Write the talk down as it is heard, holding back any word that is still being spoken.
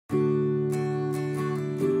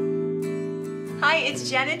Hi, it's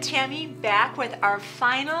Jen and Tammy back with our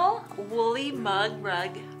final woolly mug rug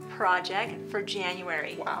project for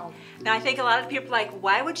January. Wow. Now I think a lot of people are like,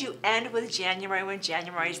 why would you end with January when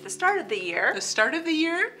January is the start of the year? The start of the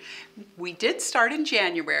year, we did start in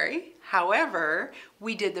January. However,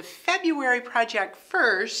 we did the February project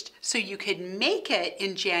first so you could make it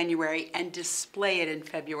in January and display it in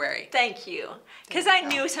February. Thank you. Because I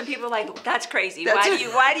knew some people were like, that's crazy.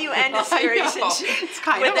 Why do you end a series it's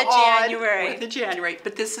kind with of a odd January? with the January.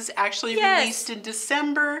 But this is actually Yes. released in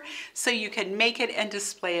December so you can make it and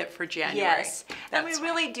display it for January. Yes, and we That's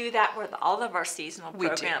really do that with all of our seasonal We do.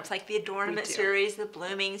 programs, like the Adornment do. series, the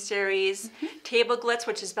Blooming series, Table Glitz,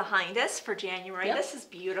 which is behind us for January. Yep. This is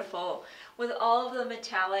beautiful with all of the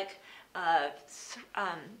metallic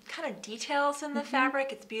kind of details in the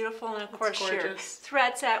fabric. It's beautiful, and of course your gorgeous.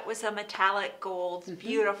 thread set was a metallic gold,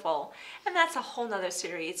 beautiful, and that's a whole nother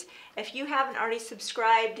series. If you haven't already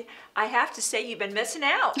subscribed, I have to say you've been missing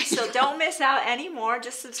out, so don't miss out anymore.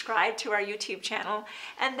 Just subscribe to our YouTube channel,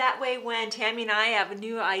 and that way when Tammy and I have a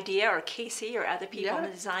new idea, or Casey or other people on the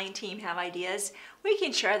design team have ideas, we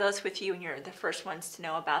can share those with you and you're the first ones to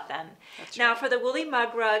know about them. That's now right. for the woolly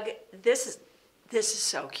mug rug, this is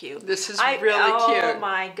so cute. This is really cute. Oh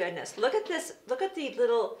my goodness. Look at this. Look at the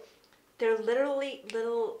little, they're literally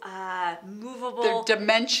little movable. They're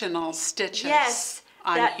dimensional stitches Yes.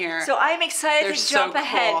 on here. So I'm excited They're to so jump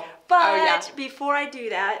ahead. cool. But Oh, yeah. before I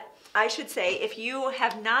do that, I should say, if you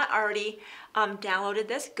have not already downloaded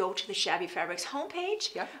this, go to the Shabby Fabrics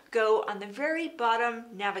homepage. Yep. Go on the very bottom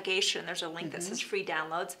navigation. There's a link that says free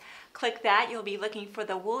downloads. Click that. You'll be looking for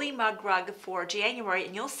the woolly mug rug for January,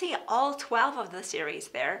 and you'll see all 12 of the series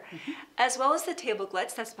there, as well as the Table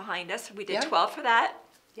Glitz that's behind us. We did Yep. 12 for that.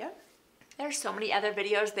 Yep. There's so many other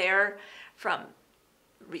videos there, from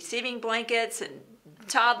receiving blankets and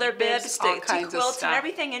toddler bibs all to kinds of quilts and stuff.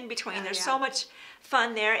 everything in between. There's so much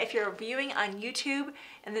fun there. If you're viewing on YouTube,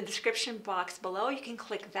 in the description box below, you can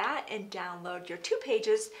click that and download your 2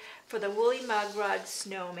 pages for the woolly mug rug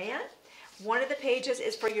Snowman. One of the pages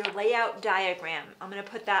is for your layout diagram. I'm going to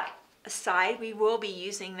put that aside. We will be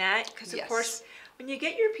using that because, of Yes. course, when you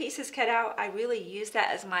get your pieces cut out, I really use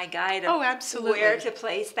that as my guide of Oh, absolutely. where to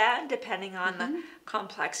place that. Depending on the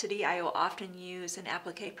complexity, I will often use an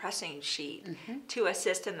applique pressing sheet to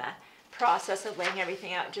assist in the process of laying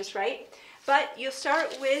everything out just right. But you'll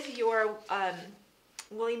start with your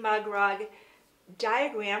woolly mug rug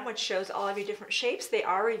diagram, which shows all of your different shapes. They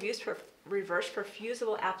are reversed for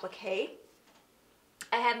fusible applique.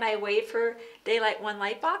 I have my Wave for Daylight 1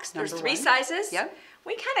 light box. There's Number 3 one. sizes. Yep.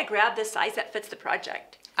 We kind of grabbed the size that fits the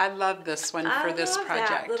project. I love this one for this I love project.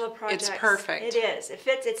 that little project. It's perfect. It is. It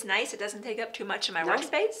fits. It's nice. It doesn't take up too much of my No.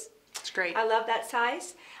 workspace. It's great. I love that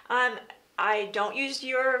size. I don't use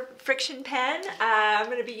your friction pen. I'm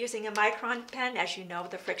going to be using a micron pen. As you know,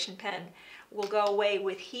 the friction pen will go away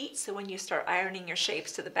with heat. So when you start ironing your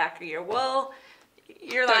shapes to the back of your wool,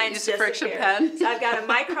 your Don't lines use a friction disappear. pen. So I've got a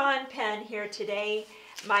micron pen here today.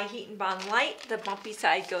 My Heat and Bond Light, the bumpy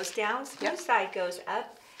side goes down, smooth side goes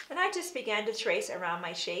up. And I just began to trace around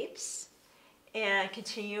my shapes and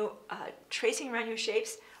continue tracing around your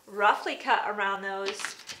shapes, roughly cut around those.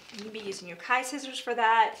 You'll be using your Kai scissors for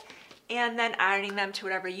that, and then ironing them to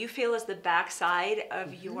whatever you feel is the back side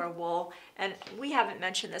of your wool. And we haven't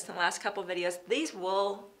mentioned this in the last couple of videos. These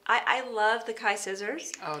wool, I love the Kai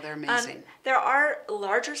scissors. Oh, they're amazing. There are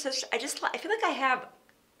larger scissors. I feel like I have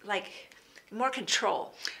like more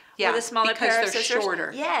control. Yeah, with a smaller because pair of they're scissors.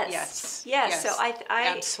 shorter. Yes. Yes. So I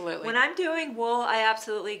absolutely. When I'm doing wool, I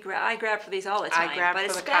absolutely grab for these all the time. I grab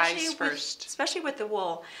but for the Kais especially first. Especially with the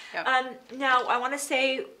wool. Yep. Now I want to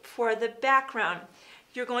say for the background,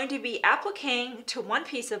 you're going to be appliquing to one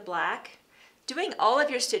piece of black, doing all of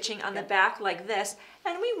your stitching on the back like this,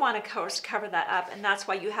 and we want to cover that up, and that's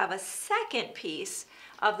why you have a second piece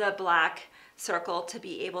of the black circle to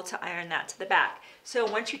be able to iron that to the back. So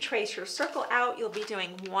once you trace your circle out, you'll be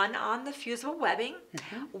doing one on the fusible webbing,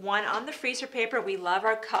 one on the freezer paper. We love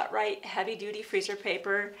our Cut-Right heavy duty freezer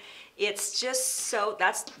paper. It's just so,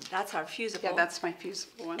 that's our fusible. Yeah, that's my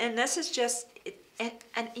fusible one. And this is just,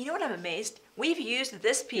 and you know what I'm amazed? We've used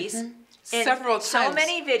this piece in several times. So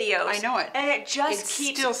many videos. I know it. And it just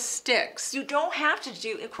keeps. Still sticks. You don't have to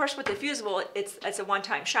do, of course with the fusible, it's a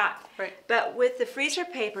one-time shot. Right. But with the freezer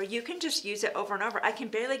paper, you can just use it over and over. I can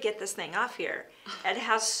barely get this thing off here. It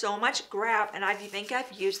has so much grab, and I think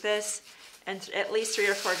I've used this in at least 3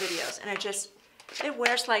 or 4 videos, and it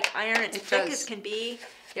wears like iron. It's thick as can be.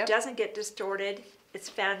 Yep. It doesn't get distorted. It's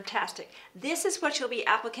fantastic. This is what you'll be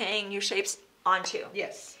appliquing your shapes onto.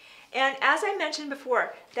 Yes. And as I mentioned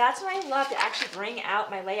before, that's when I love to actually bring out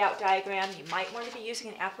my layout diagram. You might want to be using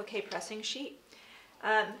an applique pressing sheet.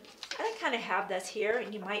 I kind of have this here,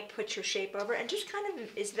 and you might put your shape over, and just kind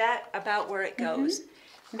of, is that about where it goes?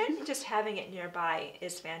 And just having it nearby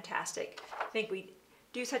is fantastic. I think we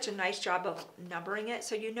do such a nice job of numbering it,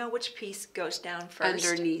 so you know which piece goes down first.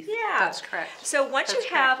 Underneath. Yeah. That's correct. So once That's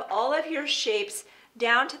you have all of your shapes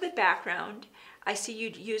down to the background, I see you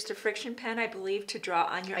used a friction pen, I believe, to draw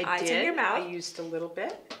on your eyes and your mouth. I used a little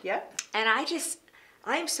bit. Yep. And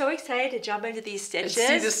I'm so excited to jump into these stitches. And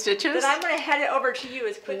see the stitches? That I'm going to head it over to you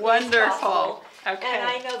as quickly Wonderful. as possible. Okay. And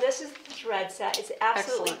I know this is the thread set. It's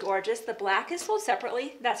absolutely Excellent. gorgeous. The black is sold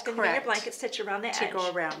separately. That's going to be your Correct. blanket stitch around the edge. To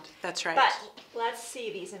go around. That's right. But let's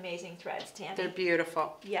see these amazing threads, Tammy. They're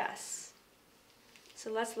beautiful. Yes.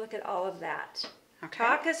 So let's look at all of that. Okay.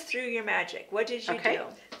 Talk us through your magic. What did you do?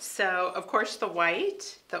 So, of course, the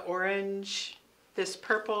white, the orange, this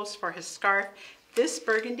purple's for his scarf. This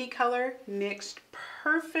burgundy color mixed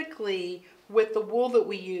perfectly with the wool that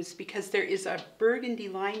we use because there is a burgundy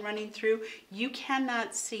line running through. You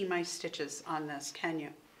cannot see my stitches on this, can you?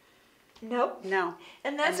 Nope. No.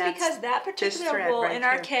 And that's because that particular wool in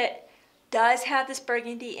our kit does have this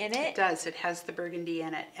burgundy in it. It does. It has the burgundy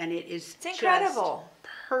in it, and it is it's incredible.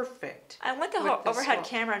 Perfect. I want the overhead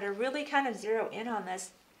camera to really kind of zero in on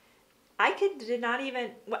this. Did not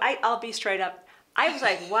even, I'll be straight up. I was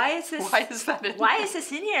like, why is this? Why is that in Why here? is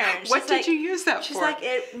this in here? What did you use that for? She's like,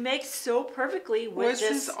 it makes so perfectly with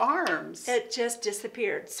his arms. It just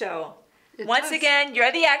disappeared. So It once does. again,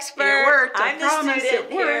 you're the expert. It worked. I'm the promise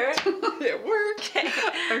student it worked. here. It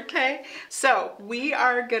worked. Okay. So we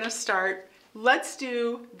are going to start. Let's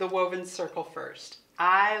do the woven circle first.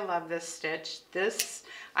 I love this stitch.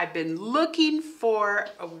 I've been looking for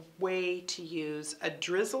a way to use a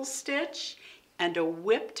drizzle stitch and a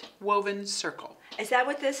whipped woven circle. Is that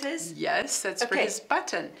what this is? Yes, that's for Okay. his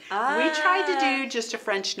button. We tried to do just a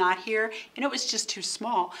French knot here, and it was just too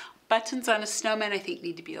small. Buttons on a snowman, I think,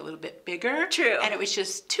 need to be a little bit bigger. True. And it was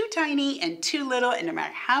just too tiny and too little, and no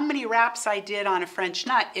matter how many wraps I did on a French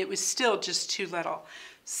knot, it was still just too little.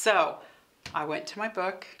 So I went to my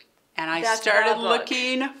book, and I started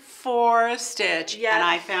looking for a stitch, and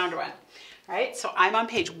I found one. All right, so I'm on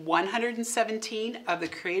page 117 of the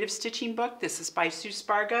Creative Stitching book. This is by Sue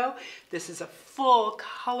Spargo. This is a full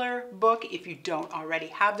color book. If you don't already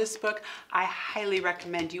have this book, I highly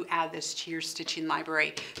recommend you add this to your stitching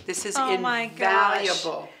library. This is invaluable. My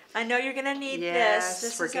gosh. I know you're gonna need this.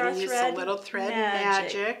 Yes, we're gonna use a little thread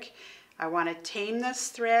magic. I want to tame this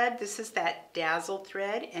thread. This is that dazzle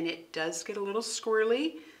thread, and it does get a little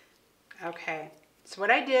squirrely. Okay. So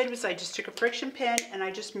what I did was I just took a friction pin and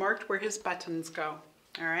I just marked where his buttons go.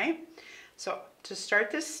 All right. So to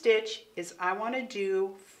start this stitch is I want to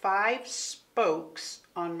do 5 spokes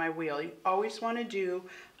on my wheel. You always want to do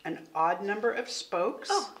an odd number of spokes.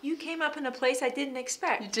 Oh, you came up in a place I didn't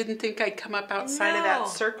expect. You didn't think I'd come up outside of that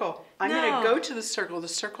circle. I'm going to go to the circle. The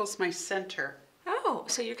circle's my center. Oh,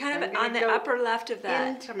 so you're kind of on the upper left of that.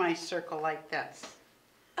 Into my circle like this.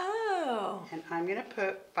 Oh. And I'm going to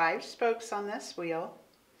put 5 spokes on this wheel.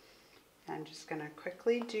 I'm just going to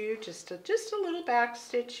quickly do just a little back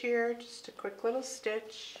stitch here, just a quick little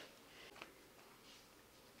stitch.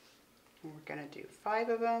 And we're going to do 5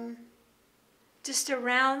 of them. Just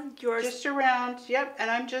around yours? Just around, yep. And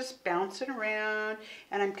I'm just bouncing around.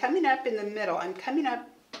 And I'm coming up in the middle. I'm coming up,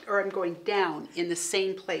 or I'm going down in the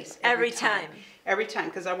same place every time. Every time,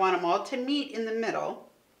 because I want them all to meet in the middle.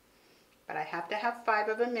 But I have to have 5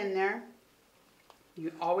 of them in there.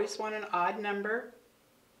 You always want an odd number.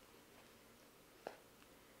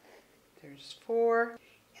 There's 4.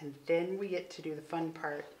 And then we get to do the fun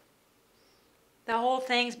part. The whole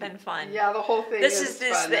thing's been fun. Yeah, the whole thing is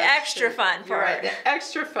fun. The extra fun part. You're right, the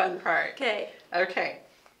extra fun part. Okay. Okay.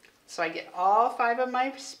 So I get all 5 of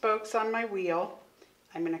my spokes on my wheel.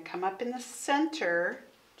 I'm going to come up in the center,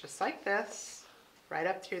 just like this, right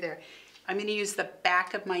up through there. I'm going to use the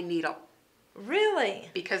back of my needle. Really?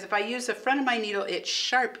 Because if I use the front of my needle, it's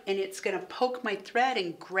sharp and it's going to poke my thread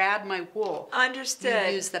and grab my wool. Understood.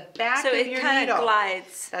 You use the back of your needle. So it kind of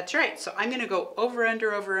glides. That's right. So I'm going to go over,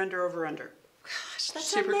 under, over, under, over, under. Gosh, that's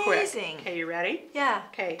super amazing. Quick. Okay, you ready? Yeah.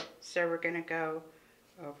 Okay, so we're going to go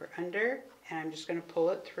over, under, and I'm just going to pull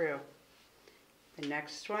it through. The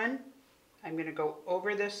next one, I'm going to go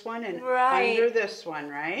over this one and under this one,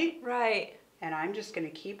 right? Right. And I'm just going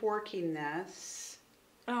to keep working this.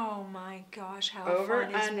 Oh my gosh, how over,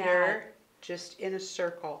 fun is under, that? just in a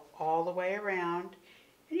circle all the way around.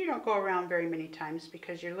 And you don't go around very many times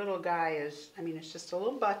because your little guy is, I mean, it's just a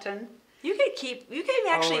little button. You could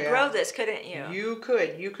actually grow this, couldn't you? You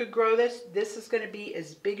could grow this. This is going to be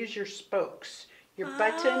as big as your spokes. Your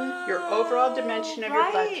button, your overall dimension of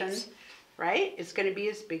your button, right? It's going to be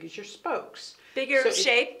as big as your spokes. Bigger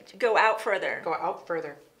shape, go out further. Go out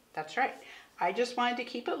further. That's right. I just wanted to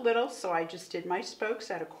keep it little, so I just did my spokes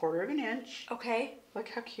at 1/4 of an inch. Okay. Look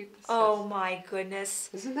how cute this is. Oh my goodness.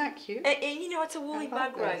 Isn't that cute? And you know, it's a woolly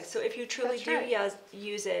mug rug, so if you truly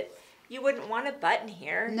use it, you wouldn't want a button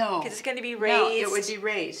here. No. Because it's going to be raised. No, it would be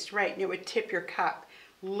raised, right, and it would tip your cup.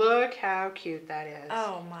 Look how cute that is.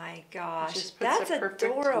 Oh my gosh. Just puts That's a perfect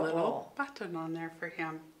adorable. little button on there for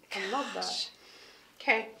him. I love that.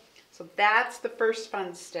 Okay, so that's the first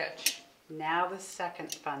fun stitch. Now the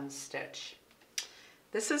second fun stitch.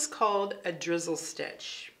 This is called a drizzle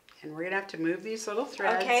stitch. And we're gonna have to move these little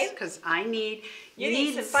threads because I need, you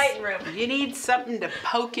need some fighting room. You need something to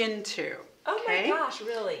poke into. Oh my gosh,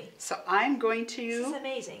 really? So I'm going to. This is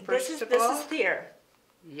amazing. This is here.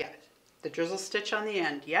 Yes, the drizzle stitch on the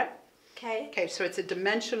end, yep. Okay. Okay, so it's a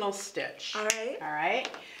dimensional stitch. All right. All right.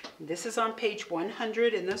 This is on page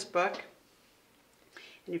 100 in this book.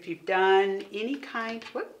 And if you've done any kind,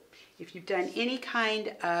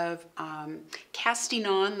 of casting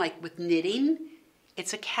on, like with knitting,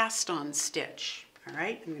 it's a cast on stitch. All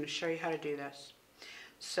right, I'm going to show you how to do this.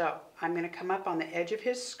 So I'm going to come up on the edge of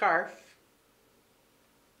his scarf,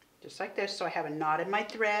 just like this. So I have a knot in my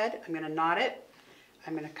thread. I'm going to knot it.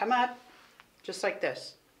 I'm going to come up just like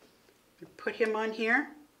this. Put him on here.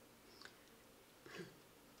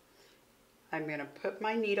 I'm going to put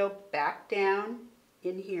my needle back down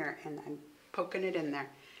in here and I'm poking it in there.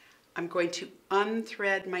 I'm going to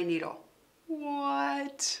unthread my needle.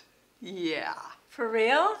 What? Yeah. For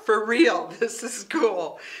real? For real. This is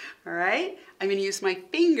cool. All right. I'm going to use my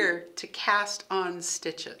finger to cast on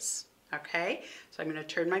stitches. Okay. So I'm going to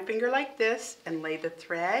turn my finger like this and lay the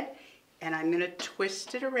thread and I'm going to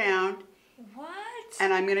twist it around. What?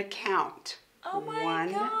 And I'm going to count. Oh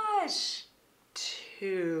my gosh.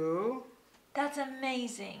 2. That's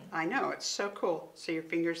amazing. I know, it's so cool. So your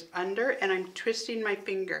finger's under and I'm twisting my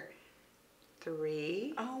finger.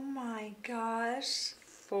 3. Oh my gosh.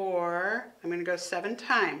 4. I'm going to go 7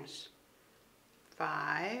 times.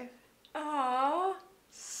 5. Oh.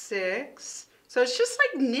 6. So it's just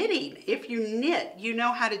like knitting. If you knit, you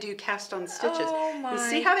know how to do cast on stitches. Oh my and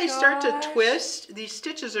see how they start to twist? These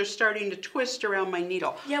stitches are starting to twist around my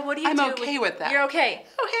needle. Yeah, what do you I'm do? I'm okay with that. You're okay.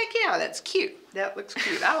 Oh, heck yeah, that's cute. That looks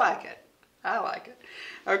cute. I like it. I like it.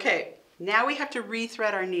 Okay, now we have to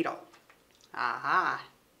rethread our needle. Aha.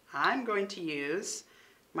 I'm going to use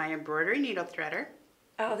my embroidery needle threader.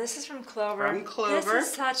 Oh, this is from Clover. From Clover. This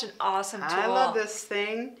is such an awesome tool. I love this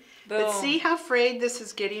thing. Boom. But see how frayed this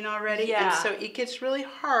is getting already? Yeah. And so it gets really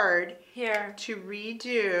hard here to redo. Do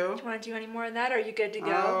you want to do any more of that, or are you good to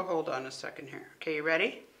go? Oh, hold on a second here. Okay, you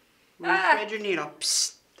ready? Rethread your needle.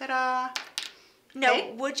 Psst. Ta-da. No,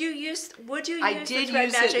 okay. would you use I did the thread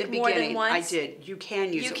use it magic at the more than beginning. once? I did. You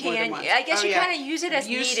can use it more than once. I guess you kind of use it as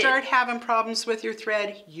you needed. start having problems with your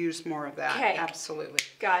thread, use more of that. Okay. Absolutely.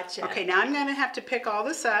 Gotcha. Okay, now I'm going to have to pick all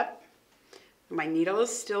this up. My needle is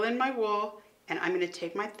still in my wool, and I'm going to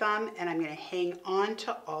take my thumb and I'm going to hang on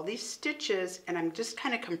to all these stitches, and I'm just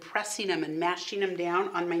kind of compressing them and mashing them down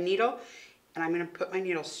on my needle, and I'm going to put my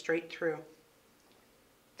needle straight through.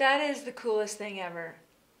 That is the coolest thing ever.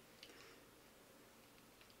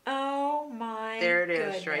 Oh my There it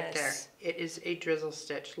goodness. is right there. It is a drizzle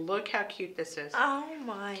stitch. Look how cute this is. Oh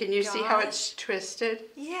my Can you gosh. see how it's twisted?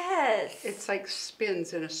 Yes. It's like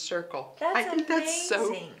spins in a circle. That's I think that's so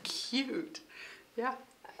amazing. cute. Yeah.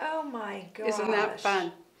 Oh my gosh. Isn't that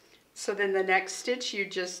fun? So then the next stitch, you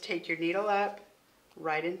just take your needle up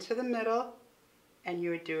right into the middle and you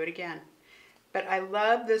would do it again. But I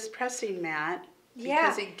love this pressing mat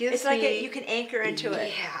because it gives it's like you can anchor into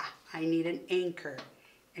it. Yeah, I need an anchor.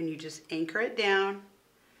 And you just anchor it down,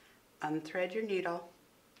 unthread your needle,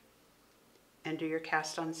 and do your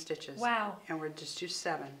cast on stitches. Wow. And we'll just do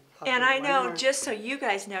 7. And I know, just so you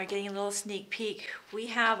guys know, getting a little sneak peek, we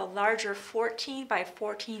have a larger 14 by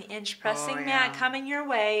 14 inch pressing mat coming your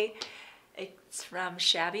way. It's from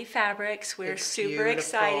Shabby Fabrics. We're super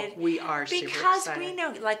excited. We are super excited. Because we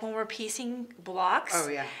know, like when we're piecing blocks, oh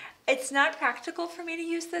yeah, it's not practical for me to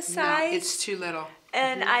use this size. No, it's too little.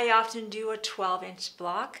 And I often do a 12-inch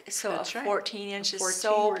block, so That's a 14 right. inch is 14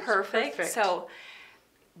 so works perfect. So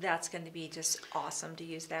that's going to be just awesome to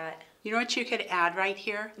use that. You know what you could add right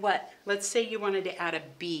here? What? Let's say you wanted to add a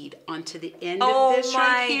bead onto the end of this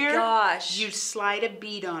right here. Oh my gosh. You slide a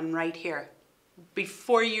bead on right here.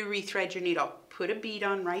 Before you rethread your needle, put a bead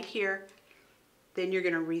on right here. Then you're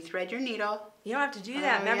going to rethread your needle. You don't have to do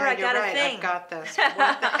that. Remember, yeah, I got you're a right. thing. I've got this.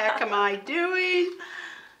 What the heck am I doing?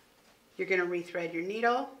 You're going to rethread your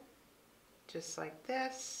needle just like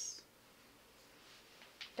this.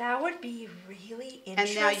 That would be really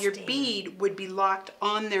interesting. And now your bead would be locked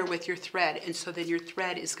on there with your thread, and so then your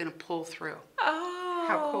thread is going to pull through. Oh.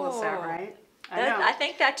 How cool is that, right? I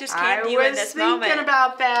think that just came to you in this moment. I was thinking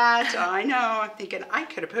about that. I know. I'm thinking I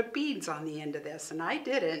could have put beads on the end of this, and I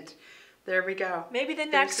didn't. There we go. Maybe the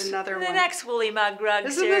There's next Woolly Mug Rug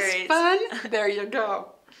Isn't series. this fun? There you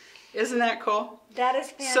go. Isn't that cool? That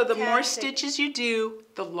is fantastic. So the more stitches you do,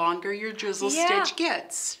 the longer your drizzle stitch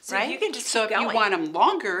gets, so right? You can just so keep if going. you want them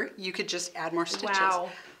longer, you could just add more stitches. Wow.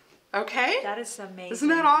 Okay? That is amazing. Isn't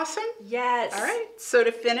that awesome? Yes. All right. So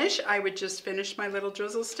to finish, I would just finish my little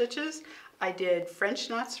drizzle stitches. I did French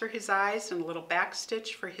knots for his eyes and a little back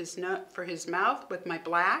stitch for his mouth with my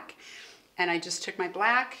black. And I just took my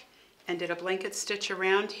black and did a blanket stitch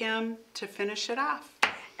around him to finish it off.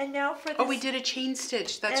 And now for this. Oh, we did a chain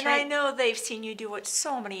stitch. That's and right. I know they've seen you do it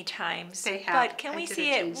so many times. They have. But can we did a see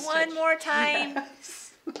chain it one stitch. more time?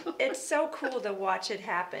 Yes. It's so cool to watch it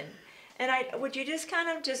happen. And would you just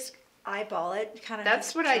kind of just eyeball it, kind of That's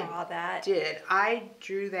just what draw I that? did. I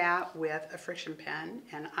drew that with a friction pen,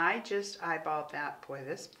 and I just eyeballed that. Boy,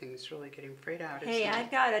 this thing's really getting frayed out. Hey, isn't it? I've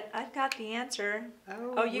got it. I've got the answer.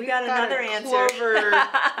 Oh, you we've got another a answer. Clover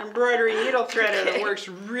embroidery needle threader that works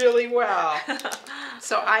really well.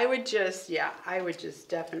 So I would just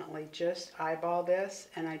definitely just eyeball this,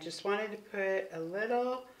 and I just wanted to put a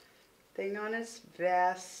little thing on his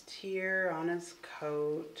vest here, on his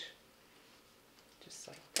coat. Just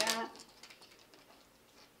like that.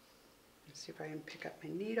 Let's see if I can pick up my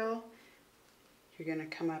needle. You're going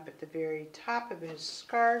to come up at the very top of his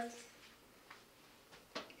scarf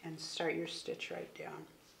and start your stitch right down.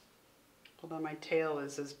 Although my tail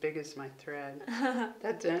is as big as my thread.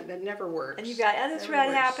 that never works. And you got other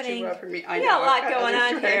thread happening. Too rough for me. I You know, got a lot I've going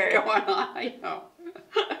other on thread here. Going on, I know.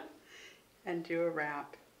 And do a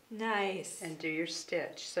wrap. Nice. And do your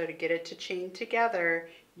stitch. So to get it to chain together,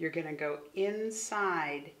 you're going to go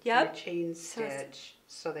inside your chain stitch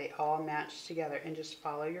so they all match together, and just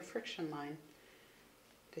follow your friction line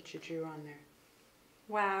that you drew on there.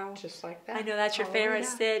 Wow. Just like that. I know that's your favorite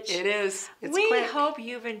stitch. It is. It's we quick. hope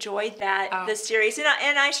you've enjoyed this series. And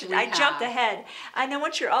I jumped ahead. I know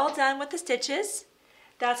once you're all done with the stitches,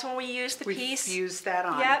 that's when we use the piece. We fuse that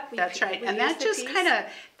on. Yep. That's right. And that just kind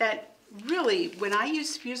of, really, when I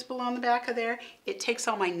use Fusible on the back of there, it takes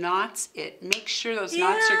all my knots. It makes sure those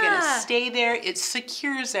knots are going to stay there. It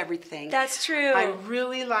secures everything. That's true. I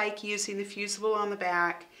really like using the Fusible on the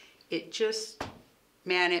back. It just,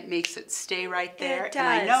 man, it makes it stay right there. It does. And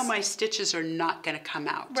I know my stitches are not going to come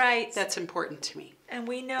out. Right. That's important to me. And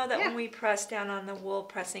we know that when we press down on the wool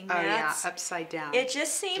pressing mats, upside down. it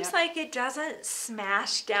just seems like it doesn't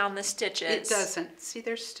smash down the stitches. It doesn't. See,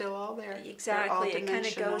 they're still all there. Exactly. It kind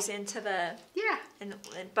of goes into the... Yeah.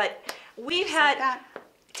 But we've had...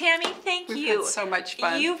 Tammy, thank you. We've had so much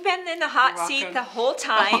fun. You've been in the hot seat the whole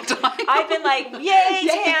time. The whole time. I've been like, yay,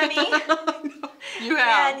 Tammy. You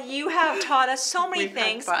have. And you have taught us so many We've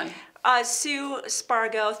things. Had fun. Sue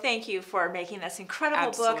Spargo, thank you for making this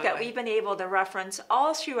incredible book that we've been able to reference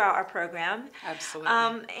all throughout our program. Absolutely.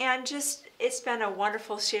 And just, it's been a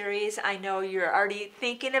wonderful series. I know you're already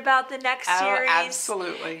thinking about the next series.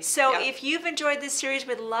 Absolutely. So if you've enjoyed this series,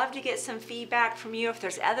 we'd love to get some feedback from you. If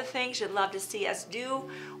there's other things you'd love to see us do,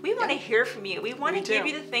 we want to hear from you. We want to give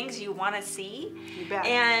you the things you want to see. You bet.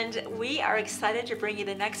 And we are excited to bring you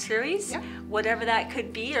the next series, whatever that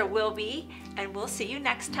could be or will be. And we'll see you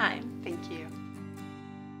next time. Thank you.